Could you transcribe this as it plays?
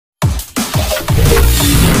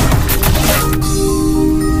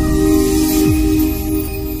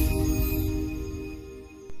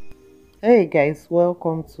Guys,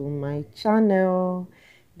 welcome to my channel.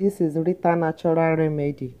 This is Rita Natural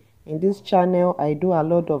Remedy. In this channel I do a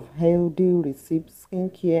lot of healthy recipes,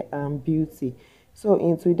 skincare and beauty. So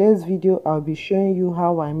in today's video I'll be showing you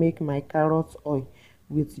how I make my carrot oil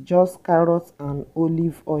with just carrots and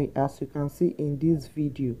olive oil, as you can see in this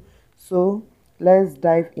video. So let's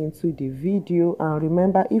dive into the video, and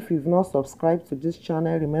remember, if you've not subscribed to this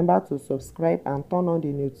channel, remember to subscribe and turn on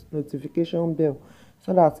the notification bell,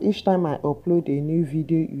 so that each time I upload a new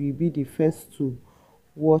video you will be the first to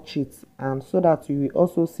watch it, and so that you will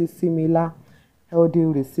also see similar healthy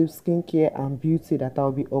recipes, skincare and beauty that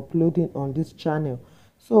I'll be uploading on this channel.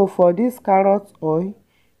 So for this carrot oil,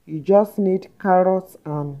 you just need carrots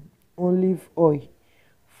and olive oil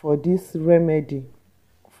for this remedy,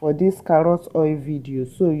 for this carrot oil video.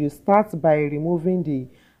 So you start by removing the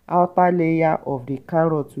outer layer of the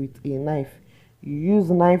carrot with a knife. You use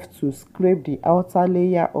knife to scrape the outer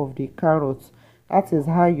layer of the carrot. That is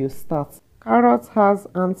how you start. Carrot has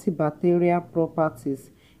antibacterial properties.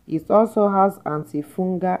 It also has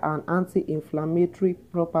antifungal and anti-inflammatory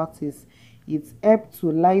properties. It helps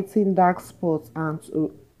to lighten dark spots and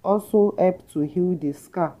to also help to heal the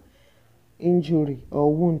scar, injury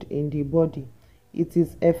or wound in the body. It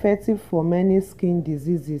is effective for many skin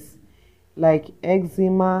diseases like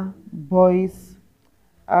eczema, boils,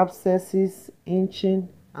 abscesses, itching,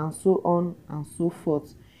 and so on and so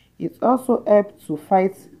forth. It also helps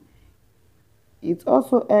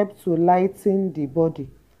to lighten the body,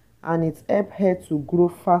 and it helps hair to grow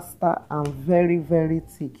faster and very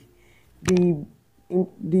thick.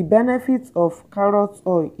 The benefits of carrot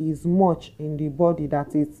oil is much in the body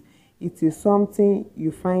that it is something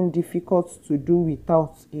you find difficult to do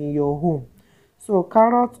without in your home. So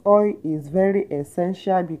carrot oil is very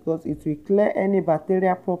essential because it will clear any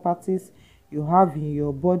bacterial properties you have in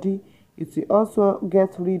your body. It will also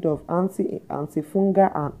get rid of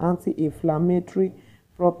antifungal and anti-inflammatory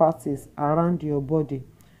properties around your body.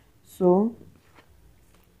 So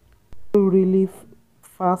really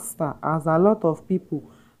faster, as a lot of people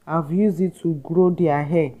have used it to grow their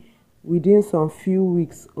hair within some few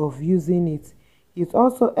weeks of using it. It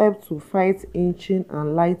also helps to fight itching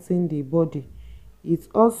and lighten the body. It's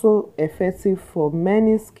also effective for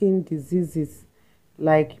many skin diseases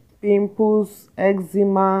like pimples,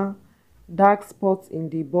 eczema, dark spots in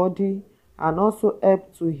the body, and also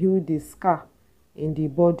help to heal the scar in the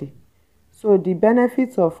body. So the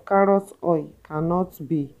benefits of carrot oil cannot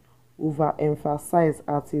be overemphasized,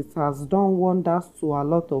 as it has done wonders to a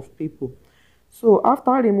lot of people. So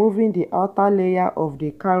after removing the outer layer of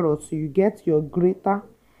the carrot, you get your grater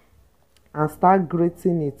and start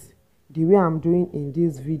grating it the way I'm doing in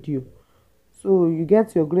this video. So you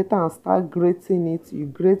get your grater and start grating it. You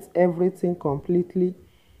grate everything completely,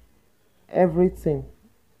 everything.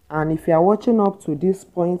 And if you are watching up to this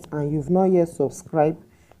point and you've not yet subscribed,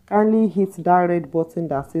 kindly hit that red button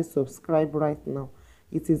that says subscribe right now.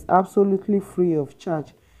 It is absolutely free of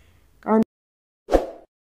charge.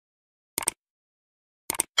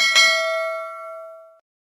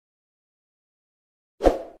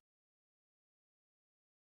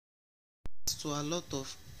 To a lot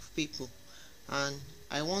of people, and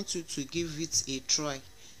I want you to give it a try.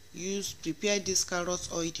 Prepare this carrot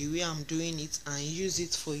oil the way I'm doing it, and use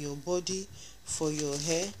it for your body, for your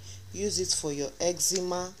hair, use it for your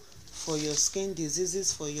eczema, for your skin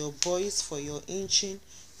diseases, for your boils, for your itching.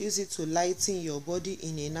 Use it to lighten your body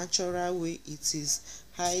in a natural way. It is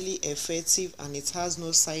highly effective and it has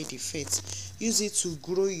no side effects. Use it to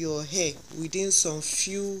grow your hair within some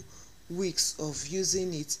few weeks of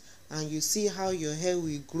using it, and you see how your hair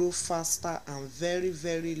will grow faster and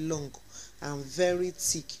very long and very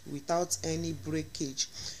thick without any breakage.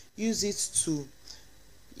 Use it to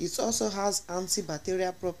It also has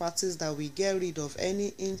antibacterial properties that will get rid of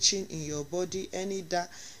any itching in your body, any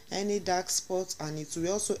dark spots, and it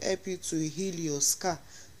will also help you to heal your scar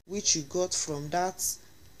which you got from that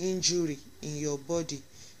injury in your body.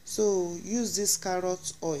 So use this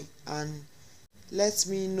carrot oil and let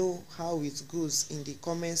me know how it goes in the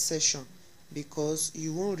comment section, because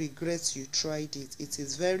you won't regret you tried it. It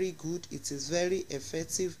is very good, it is very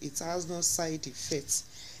effective, it has no side effects.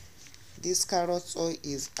 This carrot oil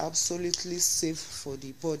is absolutely safe for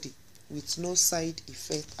the body with no side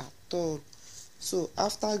effect at all. So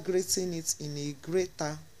after grating it in a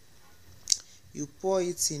grater, you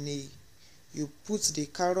put the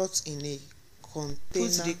carrot in a container.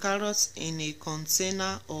 Put the carrot in a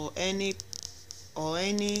container or any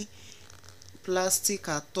plastic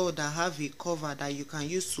at all that have a cover that you can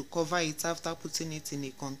use to cover it after putting it in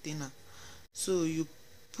a container. So you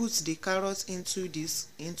put the carrot into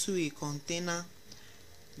a container,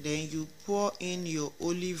 Then you pour in your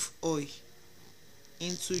olive oil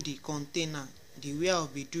into the container the way I'll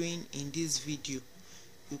be doing in this video.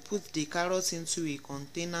 You put the carrots into a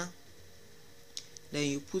container, then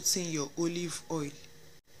you put in your olive oil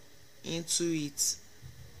into it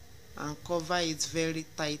and cover it very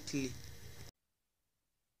tightly.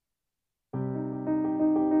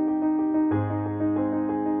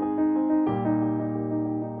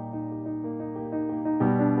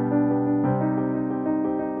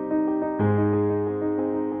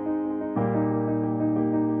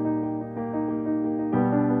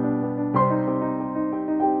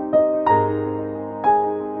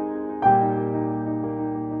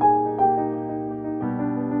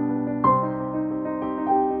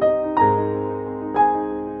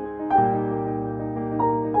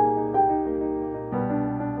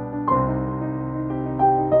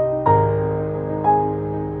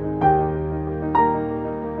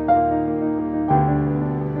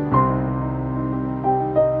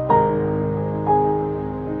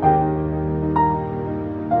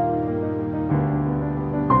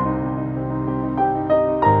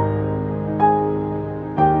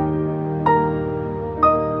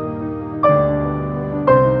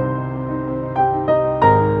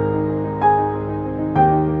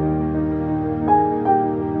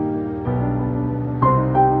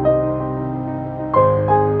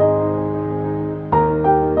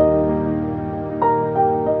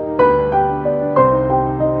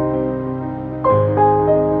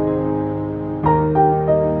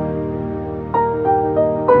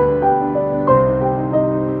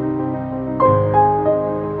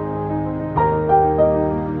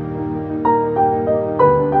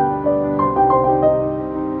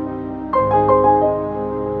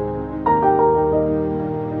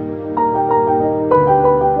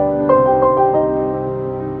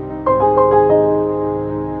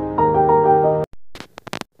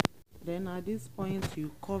 Then at this point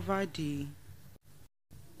you cover the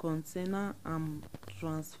container and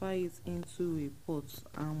transfer it into a pot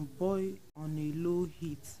and boil on a low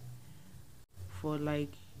heat for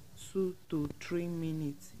like 2 to 3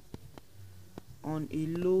 minutes. On a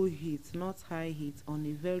low heat, not high heat, on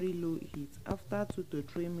a very low heat. After 2 to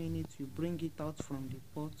 3 minutes you bring it out from the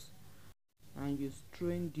pot and you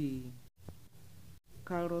strain the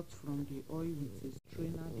carrots from the oil with a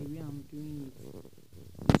strainer the way I'm doing it.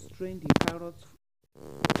 You strain the carrots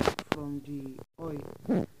from the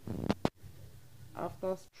oil.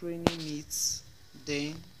 After straining it,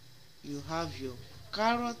 then you have your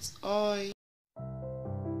carrot oil.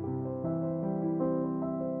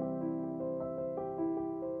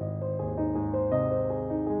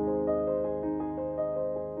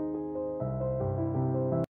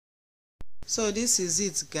 So this is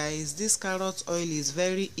it, guys. This carrot oil is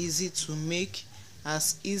very easy to make,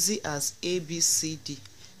 as easy as ABCD.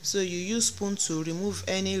 So you use spoon to remove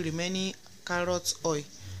any remaining carrot oil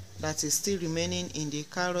that is still remaining in the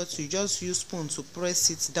carrot. You just use spoon to press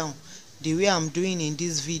it down the way I'm doing in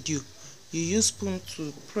this video. You use spoon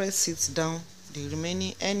to press it down,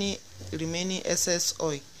 the any remaining excess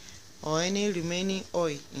oil or any remaining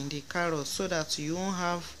oil in the carrot, so that you won't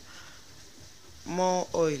have more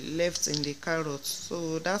oil left in the carrot.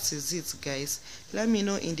 So that is it, guys. Let me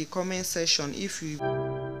know in the comment section if you